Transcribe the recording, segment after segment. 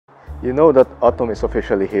You know that autumn is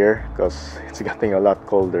officially here because it's getting a lot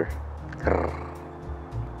colder.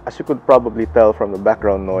 As you could probably tell from the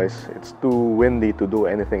background noise, it's too windy to do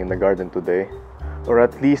anything in the garden today. Or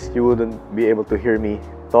at least you wouldn't be able to hear me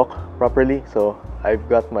talk properly, so I've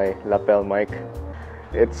got my lapel mic.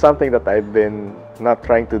 It's something that I've been not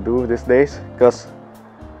trying to do these days because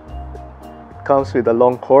it comes with a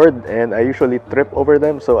long cord and I usually trip over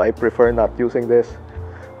them, so I prefer not using this.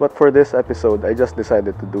 But for this episode, I just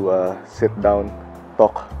decided to do a sit-down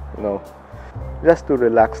talk, just to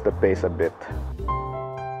relax the pace a bit.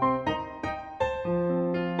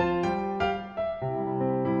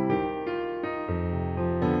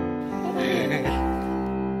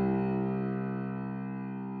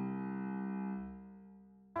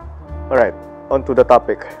 Alright, on to the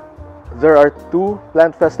topic. There are two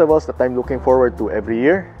plant festivals that I'm looking forward to every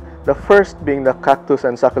year. The first being the Cactus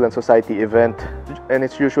and Succulent Society event, and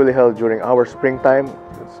it's usually held during our springtime,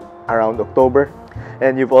 it's around October,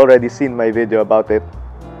 and you've already seen my video about it.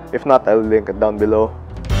 If not, I'll link it down below.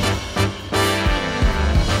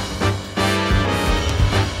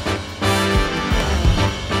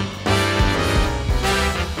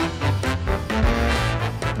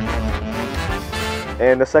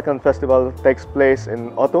 And the second festival takes place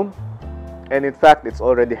in autumn, and in fact, it's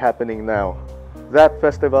already happening now. That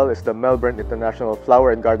festival is the Melbourne International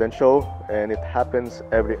Flower and Garden Show, and it happens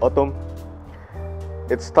every autumn.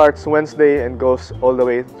 It starts Wednesday and goes all the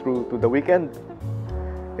way through to the weekend.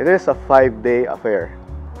 It is a 5-day affair.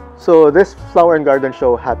 So this Flower and Garden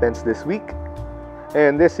Show happens this week,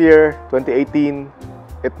 and this year, 2018,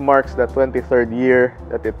 it marks the 23rd year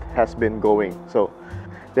that it has been going. So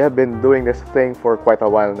they have been doing this thing for quite a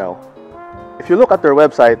while now. If you look at their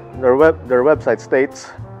website, their website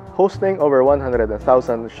states, hosting over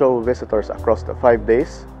 100,000 show visitors across the 5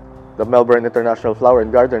 days, the Melbourne International Flower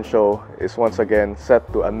and Garden Show is once again set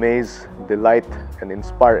to amaze, delight, and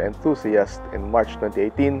inspire enthusiasts in March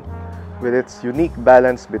 2018 with its unique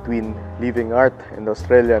balance between living art and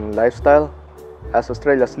Australian lifestyle, as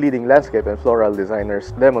Australia's leading landscape and floral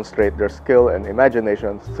designers demonstrate their skill and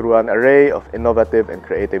imagination through an array of innovative and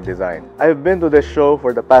creative design. I've been to this show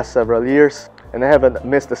for the past several years, and I haven't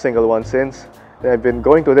missed a single one since. I've been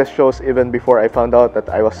going to these shows even before I found out that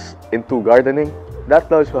I was into gardening. That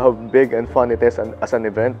tells you how big and fun it is as an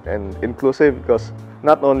event and inclusive, because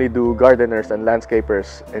not only do gardeners and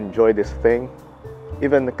landscapers enjoy this thing,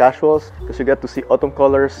 even the casuals, because you get to see autumn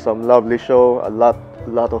colors, some lovely show, a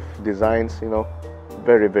lot of designs,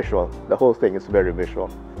 very visual. The whole thing is very visual.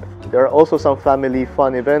 There are also some family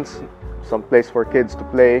fun events, some place for kids to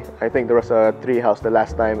play. I think there was a tree house the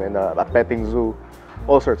last time and a petting zoo,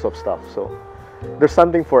 all sorts of stuff. So there's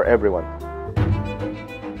something for everyone.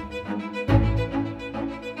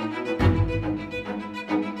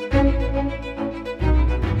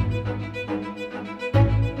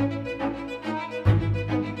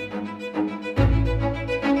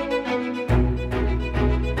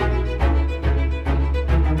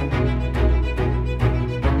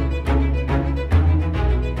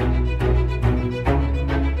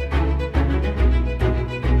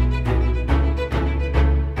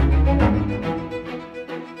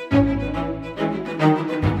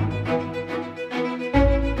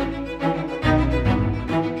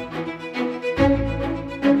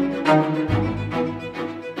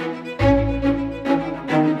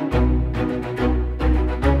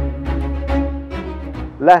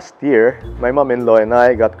 Last year, my mom-in-law and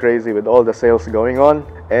I got crazy with all the sales going on,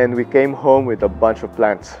 and we came home with a bunch of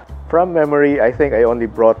plants. From memory, I think I only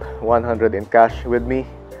brought 100 in cash with me,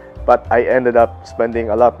 but I ended up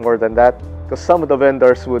spending a lot more than that because some of the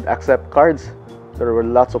vendors would accept cards. There were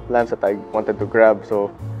lots of plants that I wanted to grab, so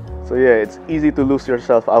yeah, it's easy to lose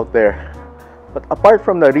yourself out there. But apart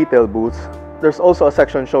from the retail booths, there's also a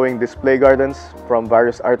section showing display gardens from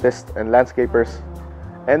various artists and landscapers.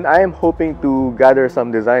 And I am hoping to gather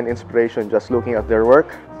some design inspiration just looking at their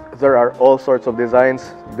work. There are all sorts of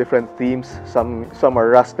designs, different themes. Some are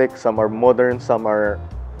rustic, some are modern, some are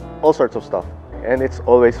all sorts of stuff. And it's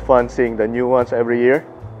always fun seeing the new ones every year.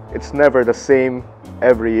 It's never the same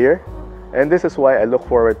every year. And this is why I look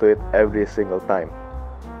forward to it every single time.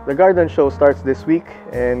 The garden show starts this week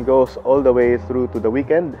and goes all the way through to the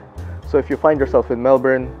weekend. So if you find yourself in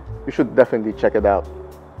Melbourne, you should definitely check it out.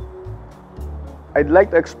 I'd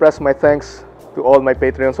like to express my thanks to all my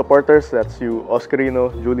Patreon supporters. That's you,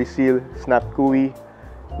 Oscarino, Julie Seal, Snap Cooey,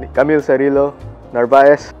 Camille Cerillo,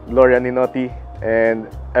 Narvaez, Gloria Ninotti, and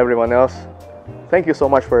everyone else. Thank you so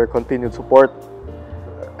much for your continued support.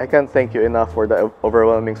 I can't thank you enough for the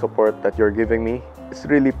overwhelming support that you're giving me. It's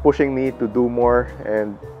really pushing me to do more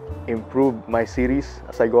and improve my series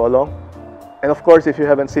as I go along. And of course, if you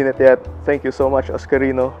haven't seen it yet, thank you so much,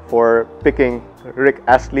 Oscarino, for picking Rick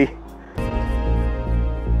Astley.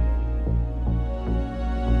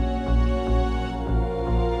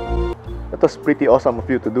 That was pretty awesome of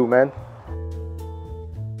you to do, man.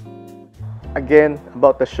 Again,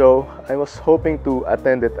 about the show, I was hoping to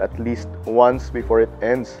attend it at least once before it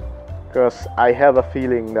ends, because I have a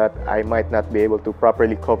feeling that I might not be able to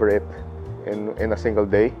properly cover it in a single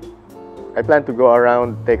day. I plan to go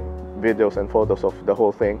around, take videos and photos of the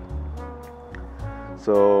whole thing.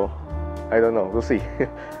 So, I don't know, we'll see.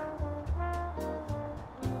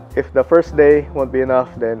 If the first day won't be enough,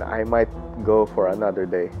 then I might go for another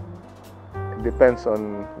day. It depends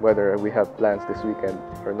on whether we have plans this weekend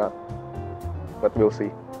or not. But we'll see.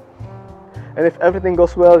 And if everything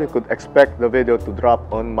goes well, you could expect the video to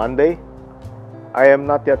drop on Monday. I am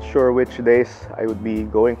not yet sure which days I would be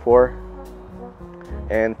going for.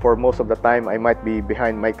 And for most of the time, I might be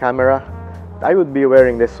behind my camera. I would be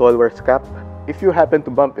wearing this Soilworks cap. If you happen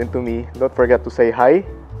to bump into me, don't forget to say hi.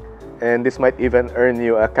 And this might even earn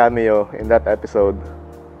you a cameo in that episode.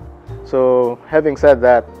 So, having said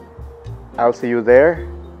that, I'll see you there.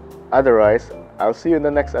 Otherwise, I'll see you in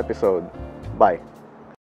the next episode. Bye.